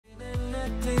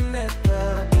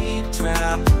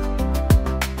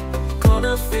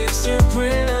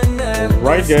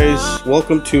Right guys,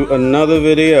 welcome to another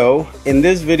video. In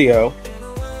this video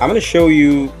I'm going to show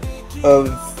you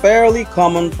a fairly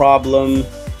common problem,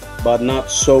 but not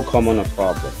so common a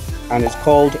problem, and it's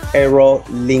called error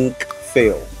link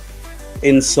fail.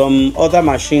 In some other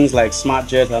machines like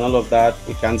SmartJet and all of that,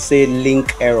 you can say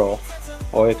link error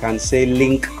or you can say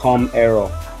link com error,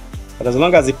 but as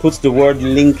long as it puts the word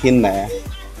link in there,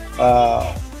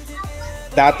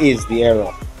 that is the error,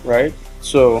 right?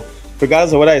 So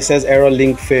regardless of whether it says error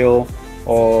link fail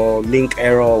or link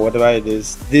error or whatever it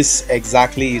is, this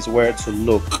exactly is where to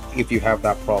look if you have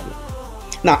that problem.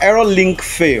 Now, error link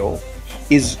fail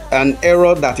is an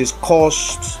error that is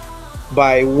caused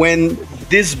by when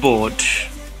this board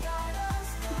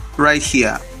right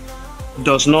here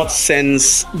does not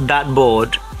sense that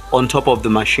board on top of the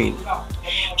machine.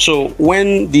 So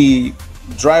when the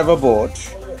driver board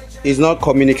is not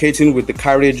communicating with the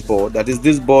carriage board, that is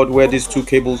this board where these two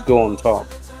cables go on top,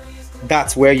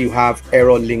 that's where you have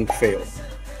error link fail.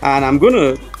 And I'm going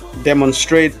to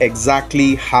demonstrate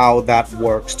exactly how that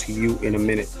works to you in a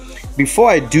minute. Before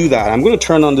I do that, I'm going to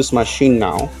turn on this machine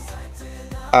now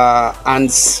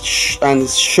and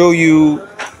show you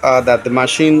that the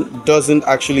machine doesn't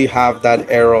actually have that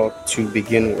error to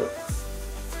begin with.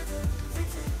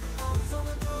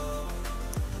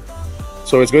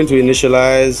 So it's going to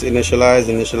initialize,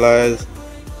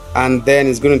 and then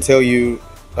it's going to tell you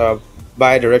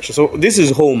bi-direction. So this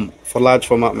is home for large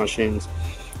format machines.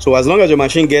 So as long as your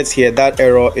machine gets here, that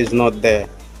error is not there.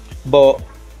 But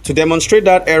to demonstrate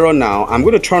that error now, I'm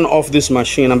going to turn off this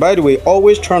machine. And by the way,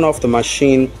 always turn off the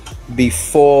machine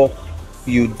before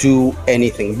you do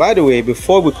anything. By the way,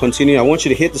 before we continue, I want you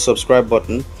to hit the subscribe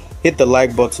button, hit the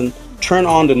like button, turn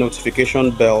on the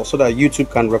notification bell so that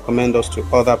YouTube can recommend us to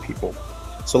other people.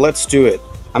 So let's do it.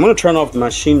 I'm going to turn off the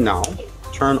machine now.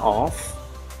 Turn off.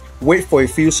 Wait for a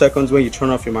few seconds when you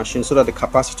turn off your machine so that the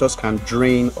capacitors can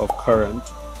drain of current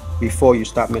before you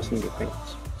start messing with things.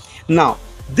 Now,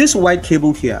 this white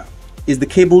cable here is the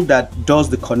cable that does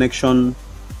the connection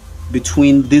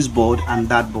between this board and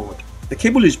that board. The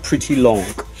cable is pretty long.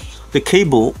 The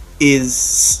cable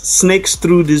snakes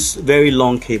through this very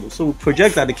long cable. So we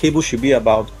project that the cable should be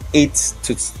about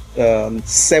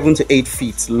 7 to 8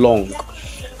 feet long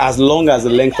as the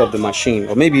length of the machine,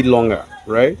 or maybe longer,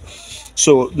 right?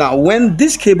 So now when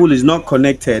this cable is not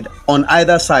connected on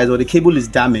either side, or the cable is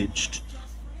damaged,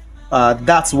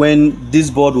 that's when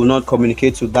this board will not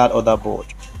communicate to that other board.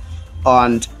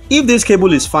 And if this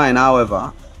cable is fine,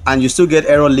 however, and you still get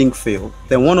error link fail,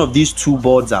 then one of these two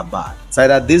boards are bad. It's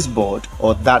either this board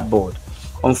or that board.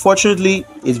 Unfortunately,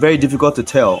 it's very difficult to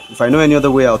tell. If I know any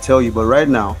other way, I'll tell you, but right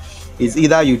now it's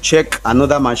either you check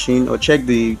another machine or check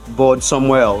the board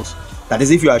somewhere else. That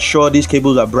is, if you are sure these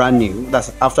cables are brand new.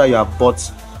 That's after you have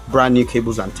bought brand new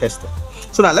cables and tested.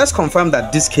 So now let's confirm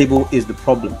that this cable is the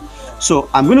problem. So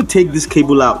I'm going to take this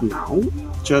cable out now.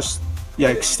 Just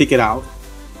stick it out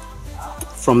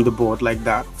from the board like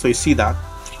that. So you see that?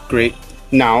 Great.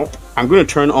 Now I'm going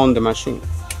to turn on the machine.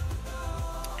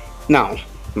 Now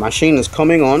machine is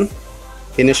coming on,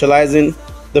 initializing.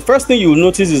 The first thing you will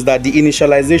notice is that the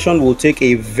initialization will take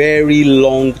a very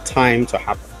long time to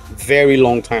happen. Very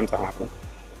long time to happen.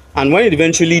 And when it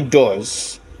eventually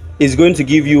does, it's going to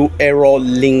give you error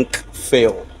link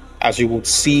fail, as you will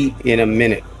see in a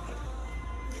minute.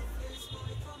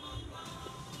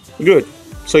 Good.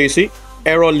 So you see,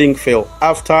 error link fail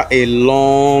after a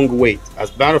long wait. As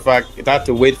a matter of fact, it had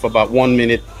to wait for about 1.5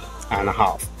 minutes.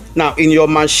 Now in your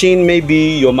machine, maybe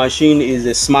your machine is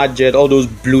a SmartJet, all those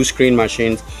blue screen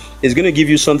machines, it's going to give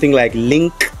you something like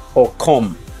link or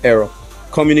com error.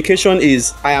 Communication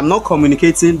is, I am not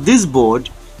communicating, this board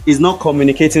is not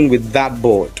communicating with that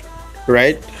board,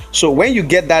 right? So when you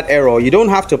get that error, you don't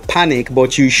have to panic,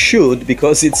 but you should,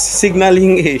 because it's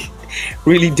signaling a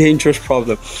really dangerous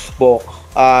problem. But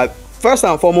first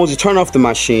and foremost, you turn off the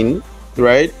machine,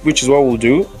 right? Which is what we'll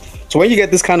do. So when you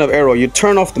get this kind of error, you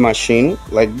turn off the machine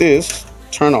like this,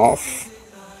 turn off,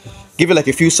 give it like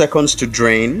a few seconds to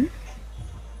drain.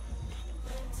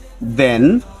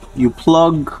 Then you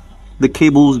plug the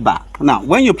cables back. Now,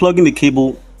 when you're plugging the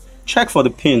cable, check for the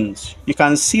pins. You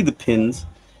can see the pins,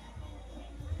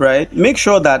 right? Make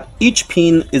sure that each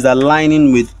pin is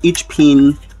aligning with each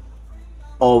pin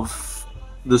of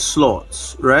the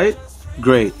slots, right?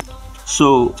 Great.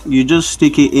 So you just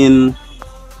stick it in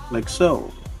like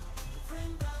so.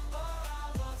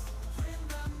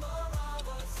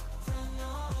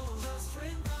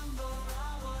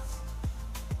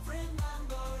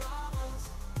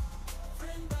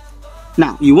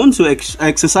 Now, you want to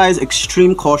exercise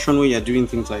extreme caution when you're doing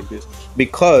things like this,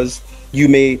 because You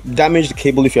may damage the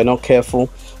cable if you're not careful,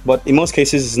 but in most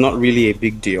cases it's not really a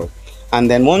big deal. And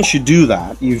then once you do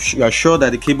that, you are sure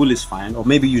that the cable is fine, or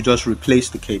maybe you just replace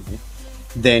the cable.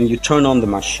 Then you turn on the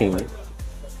machine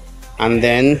and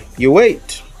then you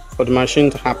wait for the machine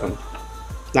to happen.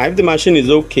 Now if the machine is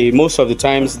okay, most of the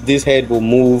times this head will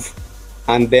move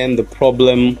and then the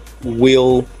problem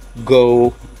will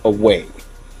go away.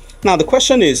 Now the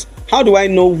question is, how do I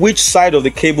know which side of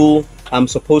the cable I'm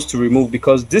supposed to remove?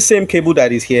 Because this same cable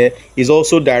that is here is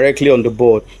also directly on the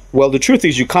board. Well, the truth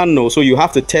is you can't know, so you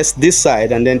have to test this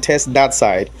side and then test that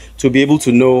side to be able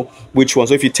to know which one.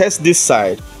 So if you test this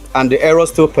side and the error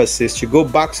still persists, you go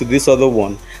back to this other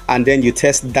one and then you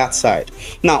test that side.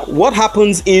 Now what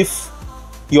happens if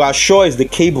you are sure it's the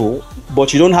cable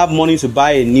but you don't have money to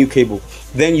buy a new cable?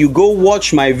 Then you go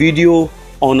watch my video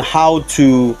on how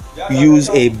to use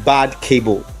a bad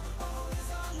cable,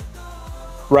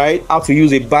 right? How to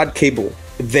use a bad cable.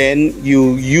 Then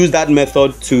you use that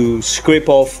method to scrape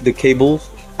off the cable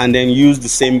and then use the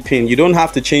same pin. You don't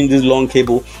have to change this long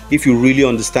cable if you really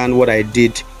understand what I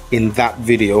did in that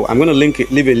video. I'm going to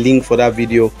leave a link for that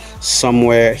video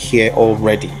somewhere here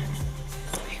already.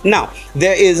 Now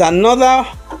there is another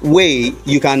way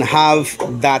you can have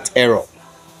that error,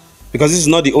 because this is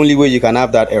not the only way you can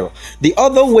have that error. The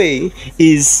other way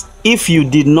is if you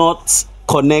did not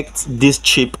connect this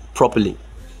chip properly.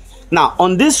 Now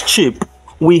on this chip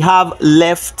we have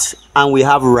left and we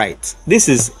have right. This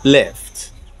is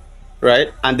left,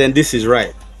 right? And then this is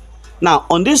right. Now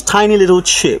on this tiny little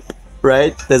chip,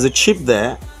 right, there's a chip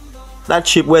there, that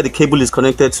chip where the cable is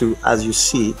connected to, as you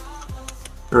see,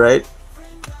 right?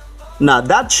 Now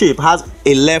that chip has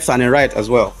a left and a right as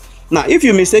well. Now if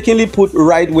you mistakenly put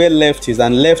right where left is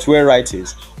and left where right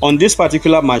is, on this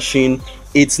particular machine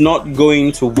it's not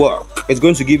going to work. It's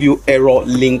going to give you error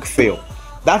link fail.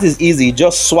 That is easy,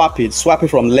 just swap it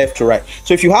from left to right.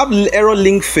 So if you have error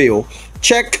link fail,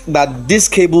 check that this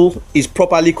cable is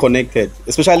properly connected,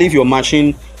 especially if your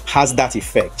machine has that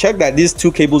effect. Check that these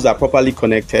two cables are properly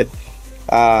connected,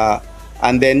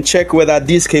 and then check whether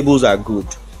these cables are good.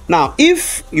 Now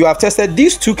if you have tested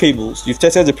these two cables, you've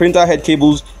tested the printer head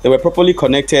cables, they were properly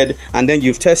connected, and then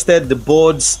you've tested the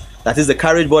boards, that is the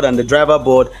carriage board and the driver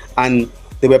board, and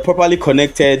they were properly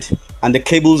connected and the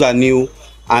cables are new,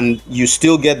 and you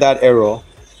still get that error,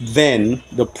 then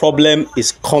the problem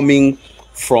is coming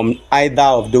from either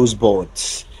of those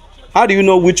boards. How do you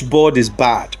know which board is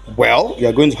bad? Well,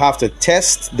 you're going to have to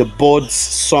test the boards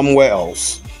somewhere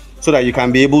else so that you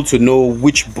can be able to know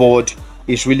which board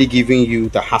is really giving you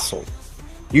the hassle.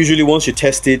 Usually once you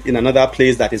test it in another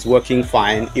place that is working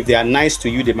fine, if they are nice to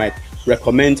you, they might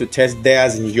recommend to test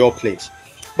theirs in your place.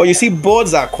 But you see,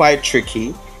 boards are quite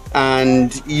tricky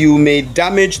and you may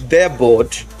damage their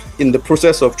board in the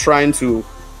process of trying to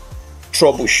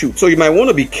troubleshoot. So you might want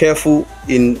to be careful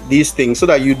in these things so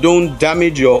that you don't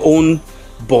damage your own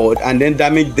board and then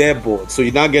damage their board, so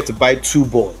you now get to buy two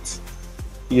boards,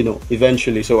 you know,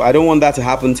 eventually. So I don't want that to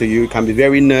happen to you. It can be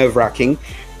very nerve-wracking.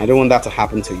 I don't want that to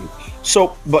happen to you.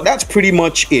 So but that's pretty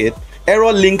much it.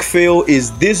 Error link fail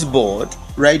is this board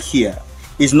right here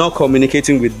is not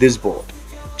communicating with this board.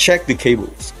 Check the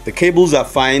cables. The cables are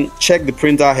fine. Check the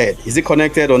printer head. Is it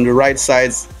connected on the right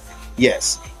sides?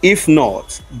 Yes. If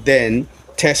not, then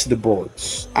test the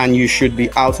boards and you should be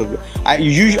out of it.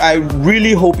 I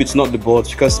really hope it's not the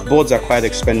boards, because boards are quite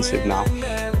expensive now.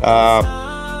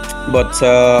 But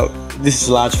this is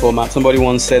large format. Somebody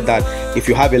once said that if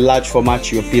you have a large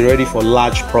format, you'll be ready for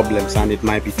large problems, and it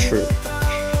might be true.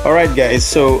 Alright guys,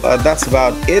 so that's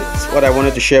about it, what I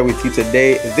wanted to share with you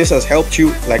today. If this has helped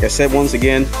you, like I said once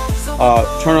again,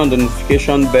 turn on the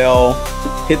notification bell,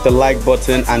 hit the like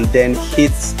button, and then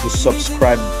hit the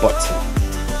subscribe button.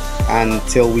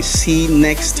 Until we see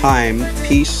next time,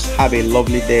 peace, have a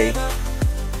lovely day.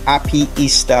 Happy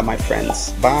Easter, my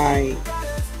friends. Bye.